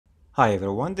Hi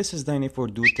everyone, this is Danny for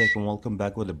Do Tech and welcome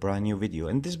back with a brand new video.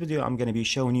 In this video, I'm going to be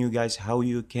showing you guys how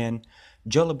you can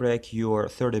jailbreak your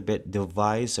 30-bit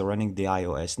device running the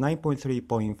iOS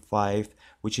 9.3.5,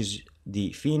 which is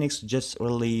the Phoenix just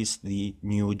released the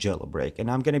new jailbreak. And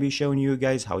I'm going to be showing you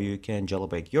guys how you can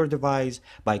jailbreak your device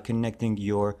by connecting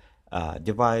your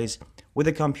device with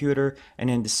a computer. And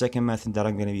then the second method that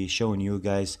I'm going to be showing you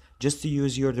guys just to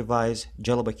use your device,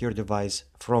 jailbreak your device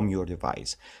from your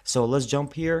device. So let's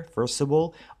jump here. First of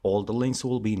all the links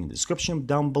will be in the description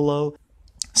down below.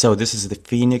 So this is the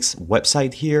Phoenix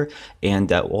website here,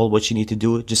 and all what you need to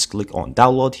do, just click on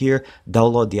download here,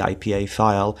 download the IPA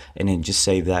file, and then just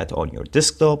save that on your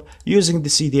desktop using the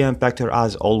Cydia Impactor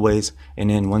as always. And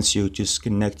then once you just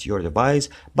connect your device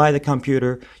by the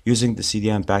computer using the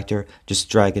Cydia Impactor, just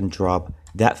drag and drop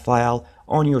that file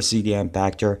on your Cydia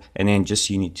Impactor, and then just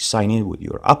you need to sign in with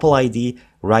your Apple ID,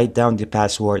 write down the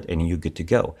password, and you're good to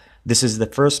go. This is the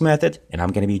first method, and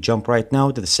I'm going to be jump right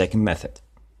now to the second method.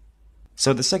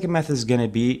 So the second method is going to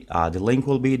be, the link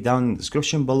will be down in the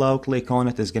description below. Click on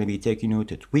it. It's going to be taking you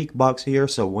to Tweakbox here.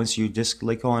 So once you just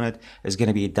click on it, it's going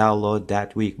to be download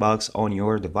that Tweakbox on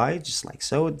your device, just like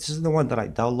so. This is the one that I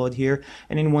download here.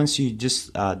 And then once you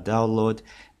just download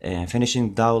and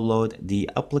finishing download the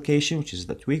application, which is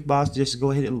the Tweakbox, just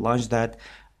go ahead and launch that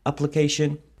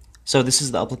application. So this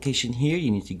is the application here.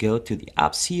 You need to go to the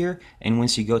apps here, and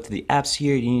once you go to the apps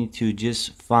here, you need to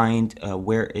just find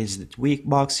where is the tweak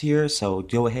box here. So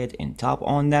go ahead and tap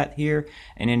on that here,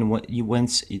 and then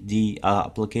once the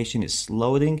application is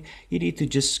loading, you need to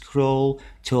just scroll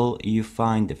till you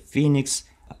find the Phoenix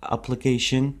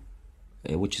application,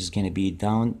 which is going to be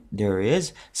down there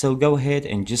is. So go ahead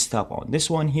and just tap on this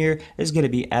one here. It's going to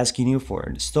be asking you for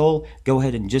an install. Go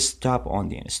ahead and just tap on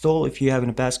the install. If you have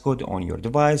a passcode on your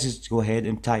device, just go ahead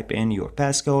and type in your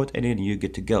passcode, and then you're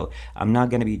good to go. I'm not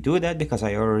going to be doing that because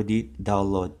I already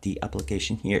download the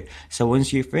application here. So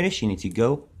once you finish, you need to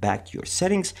go back to your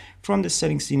settings. From the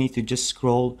settings, you need to just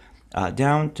scroll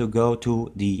down to go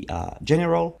to the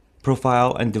general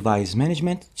profile and device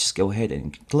management. Just go ahead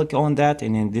and click on that,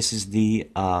 and then this is the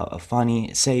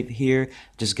funny save here.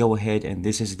 Just go ahead, and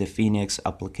this is the Phoenix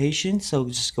application. So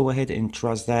just go ahead and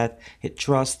trust that, hit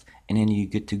trust, and then you're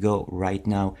good to go right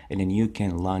now, and then you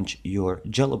can launch your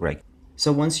jailbreak.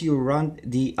 So once you run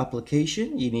the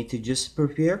application, you need to just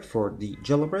prepare for the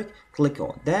jailbreak. Click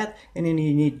on that, and then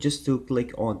you need just to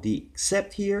click on the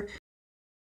accept here.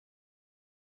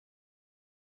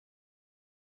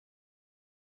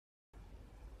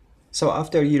 So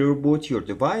after you reboot your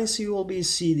device, you will be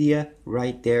Cydia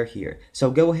right there here.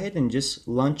 So go ahead and just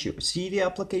launch your Cydia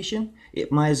application. It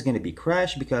might is going to be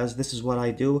crashed because this is what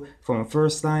I do. From the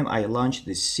first time I launched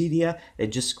this Cydia, it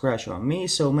just crashed on me.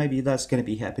 So maybe that's going to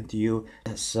be happen to you.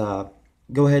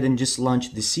 Go ahead and just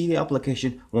launch the Cydia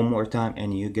application one more time,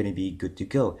 and you're going to be good to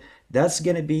go. That's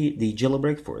going to be the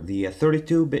jailbreak for the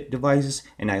 32-bit devices,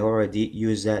 and I already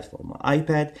use that for my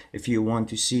iPad. If you want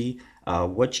to see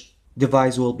which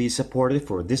device will be supported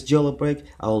for this jailbreak,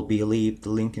 I will be leave the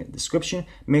link in the description.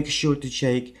 Make sure to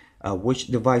check which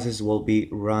devices will be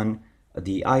run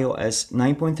the iOS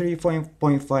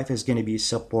 9.3.5 is going to be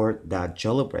support that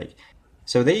jailbreak.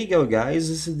 So there you go, guys.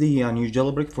 This is the new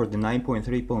jailbreak for the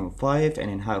 9.3.5, and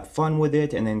then have fun with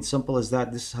it. And then simple as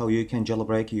that, this is how you can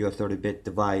jailbreak your 30-bit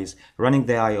device running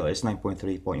the iOS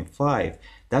 9.3.5.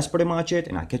 That's pretty much it,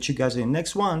 and I'll catch you guys in the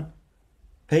next one.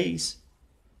 Peace.